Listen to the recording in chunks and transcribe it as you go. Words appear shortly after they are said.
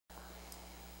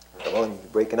Come on,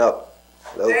 you're breaking up.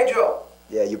 Hello? Pedro!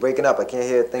 Yeah, you're breaking up. I can't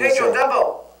hear a thing you're Pedro, saying.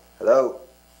 Dumbo! Hello?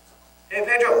 Hey,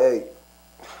 Pedro! Hey.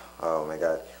 Oh, my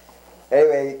God.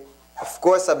 Anyway, of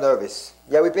course I'm nervous.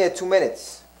 Yeah, we've been here 2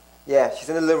 minutes. Yeah, she's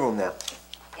in the living room now.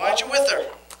 Why aren't you with her?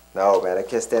 No, man, I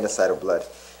can't stand the sight of blood.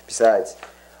 Besides,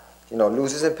 you know,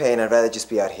 losers in pain, I'd rather just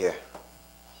be out here.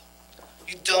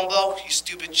 You Dumbo, you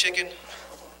stupid chicken.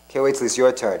 Can't wait till it's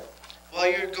your turn. Well,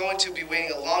 you're going to be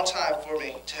waiting a long time for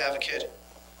me to have a kid.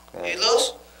 Yeah. Hey,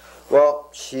 Luz? Well,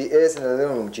 she is in the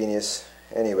living room, genius.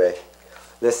 Anyway,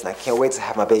 listen, I can't wait to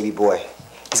have my baby boy.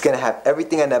 He's gonna have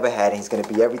everything I never had, and he's gonna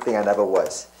be everything I never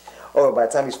was. Oh, and by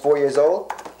the time he's 4 years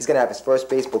old, he's gonna have his first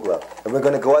baseball glove. And we're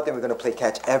gonna go out there and we're gonna play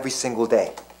catch every single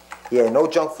day. Yeah, no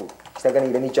junk food. He's not gonna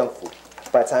eat any junk food.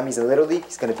 By the time he's in Little League,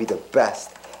 he's gonna be the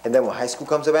best. And then when high school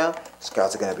comes around,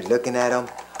 scouts are gonna be looking at him.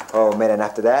 Oh man, and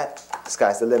after that, the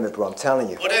sky's the limit, bro, I'm telling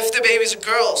you. What if the baby's a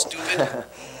girl, stupid?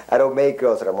 I don't make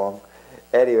girls, Ramon.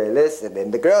 Anyway, listen,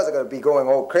 and the girls are gonna be going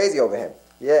all crazy over him.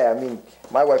 Yeah, I mean,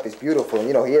 my wife is beautiful, and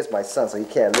you know, he is my son, so he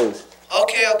can't lose.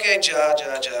 Okay, ja.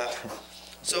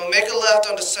 So make a left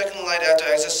on the second light after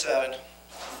exit 7.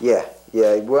 Yeah,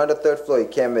 we're on the 3rd floor, you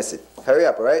can't miss it. Hurry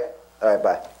up, all right? All right,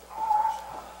 bye.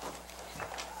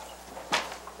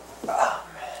 Oh,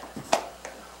 man.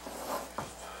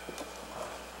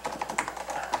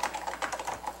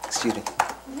 Excuse me.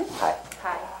 Mm-hmm. Hi.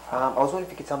 Hi. I was wondering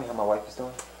if you could tell me how my wife is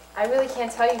doing. I really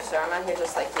can't tell you, sir. I'm out here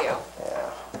just like you. Yeah.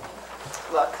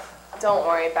 Look, don't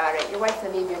worry about it. Your wife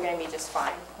and the baby are going to be just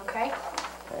fine, okay?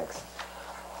 Thanks.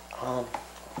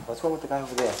 What's wrong with the guy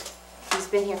over there? He's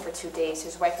been here for 2 days.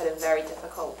 His wife had a very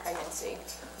difficult pregnancy.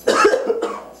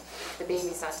 The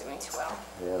baby's not doing too well.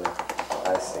 Really?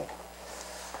 I see.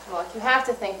 Look, you have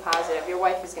to think positive. Your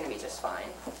wife is going to be just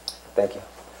fine. Thank you.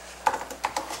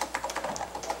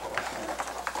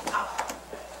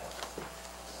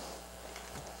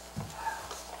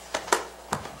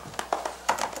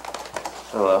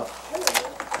 Hello.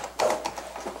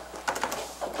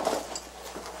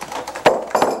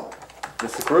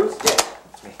 Mr. Cruz? Yeah,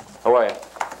 it's me. How are you?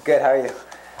 Good, how are you?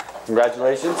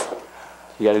 Congratulations.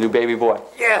 You got a new baby boy.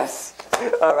 Yes!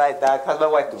 All right, Doc. How's my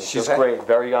wife doing? She's okay? great.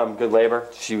 Very good labor.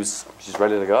 She's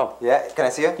ready to go. Yeah? Can I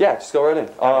see her? Yeah, just go right in.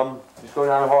 Just go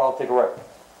down the hall. I'll take a right.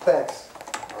 Thanks.